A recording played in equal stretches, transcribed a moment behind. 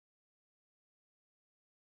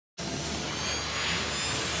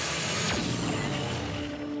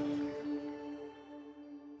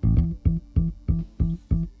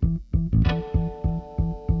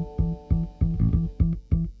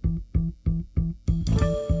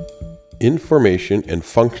Information and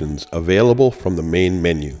functions available from the main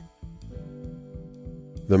menu.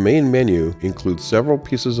 The main menu includes several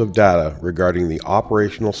pieces of data regarding the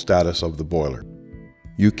operational status of the boiler.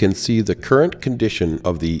 You can see the current condition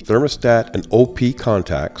of the thermostat and OP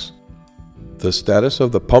contacts, the status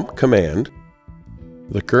of the pump command,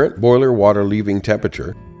 the current boiler water leaving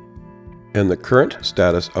temperature, and the current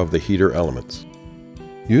status of the heater elements.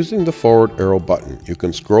 Using the forward arrow button, you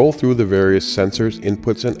can scroll through the various sensors,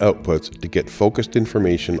 inputs, and outputs to get focused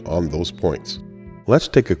information on those points. Let's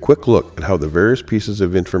take a quick look at how the various pieces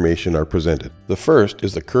of information are presented. The first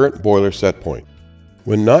is the current boiler set point.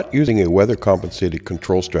 When not using a weather compensated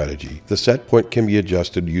control strategy, the set point can be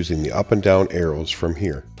adjusted using the up and down arrows from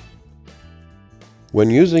here. When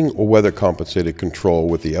using a weather compensated control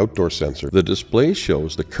with the outdoor sensor, the display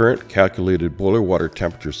shows the current calculated boiler water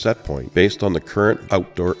temperature set point based on the current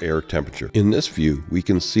outdoor air temperature. In this view, we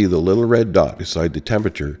can see the little red dot beside the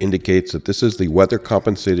temperature indicates that this is the weather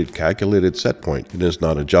compensated calculated set point and is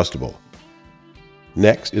not adjustable.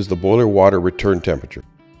 Next is the boiler water return temperature,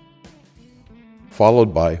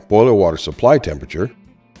 followed by boiler water supply temperature,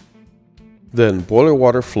 then boiler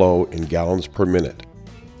water flow in gallons per minute,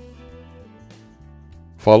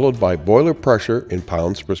 followed by boiler pressure in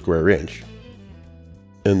pounds per square inch,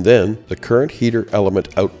 and then the current heater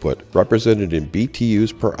element output represented in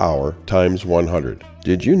BTUs per hour times 100.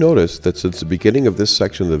 Did you notice that since the beginning of this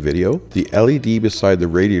section of the video, the LED beside the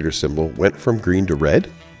radiator symbol went from green to red?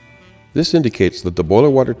 This indicates that the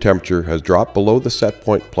boiler water temperature has dropped below the set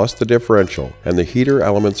point plus the differential, and the heater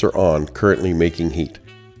elements are on, currently making heat.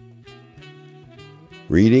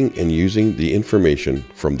 Reading and using the information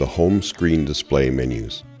from the home screen display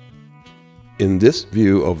menus. In this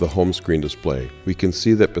view of the home screen display, we can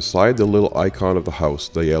see that beside the little icon of the house,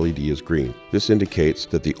 the LED is green. This indicates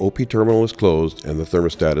that the OP terminal is closed and the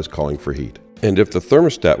thermostat is calling for heat. And if the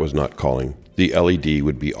thermostat was not calling, the LED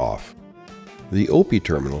would be off. The OP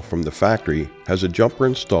terminal from the factory has a jumper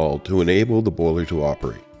installed to enable the boiler to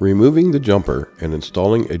operate. Removing the jumper and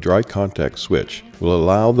installing a dry contact switch will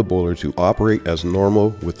allow the boiler to operate as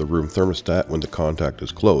normal with the room thermostat when the contact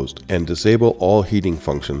is closed and disable all heating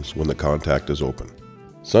functions when the contact is open.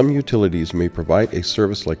 Some utilities may provide a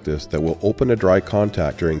service like this that will open a dry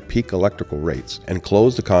contact during peak electrical rates and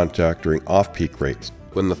close the contact during off-peak rates.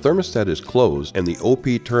 When the thermostat is closed and the OP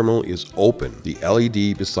terminal is open, the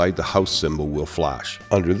LED beside the house symbol will flash.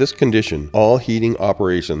 Under this condition, all heating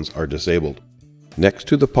operations are disabled. Next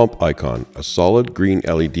to the pump icon, a solid green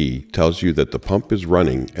LED tells you that the pump is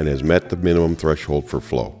running and has met the minimum threshold for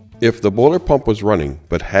flow. If the boiler pump was running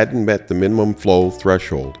but hadn't met the minimum flow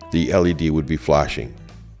threshold, the LED would be flashing.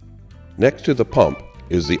 Next to the pump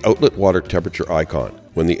is the outlet water temperature icon.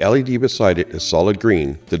 When the LED beside it is solid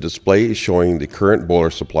green, the display is showing the current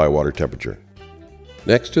boiler supply water temperature.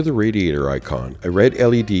 Next to the radiator icon, a red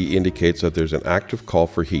LED indicates that there's an active call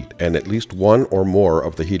for heat and at least one or more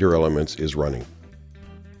of the heater elements is running.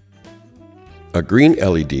 A green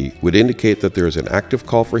LED would indicate that there is an active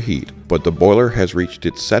call for heat, but the boiler has reached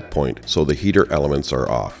its set point, so the heater elements are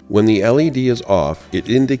off. When the LED is off, it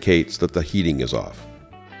indicates that the heating is off.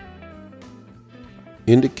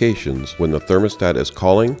 Indications when the thermostat is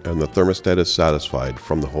calling and the thermostat is satisfied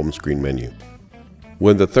from the home screen menu.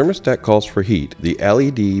 When the thermostat calls for heat, the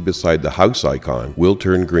LED beside the house icon will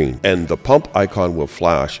turn green and the pump icon will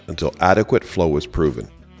flash until adequate flow is proven.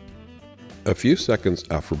 A few seconds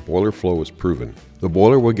after boiler flow is proven, the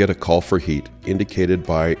boiler will get a call for heat indicated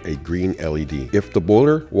by a green LED. If the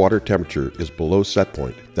boiler water temperature is below set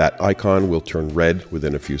point, that icon will turn red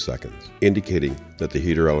within a few seconds, indicating that the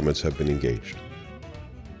heater elements have been engaged.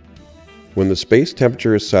 When the space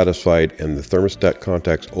temperature is satisfied and the thermostat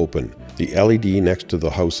contacts open, the LED next to the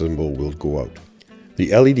house symbol will go out.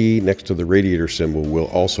 The LED next to the radiator symbol will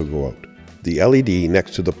also go out. The LED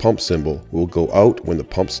next to the pump symbol will go out when the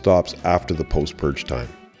pump stops after the post-purge time.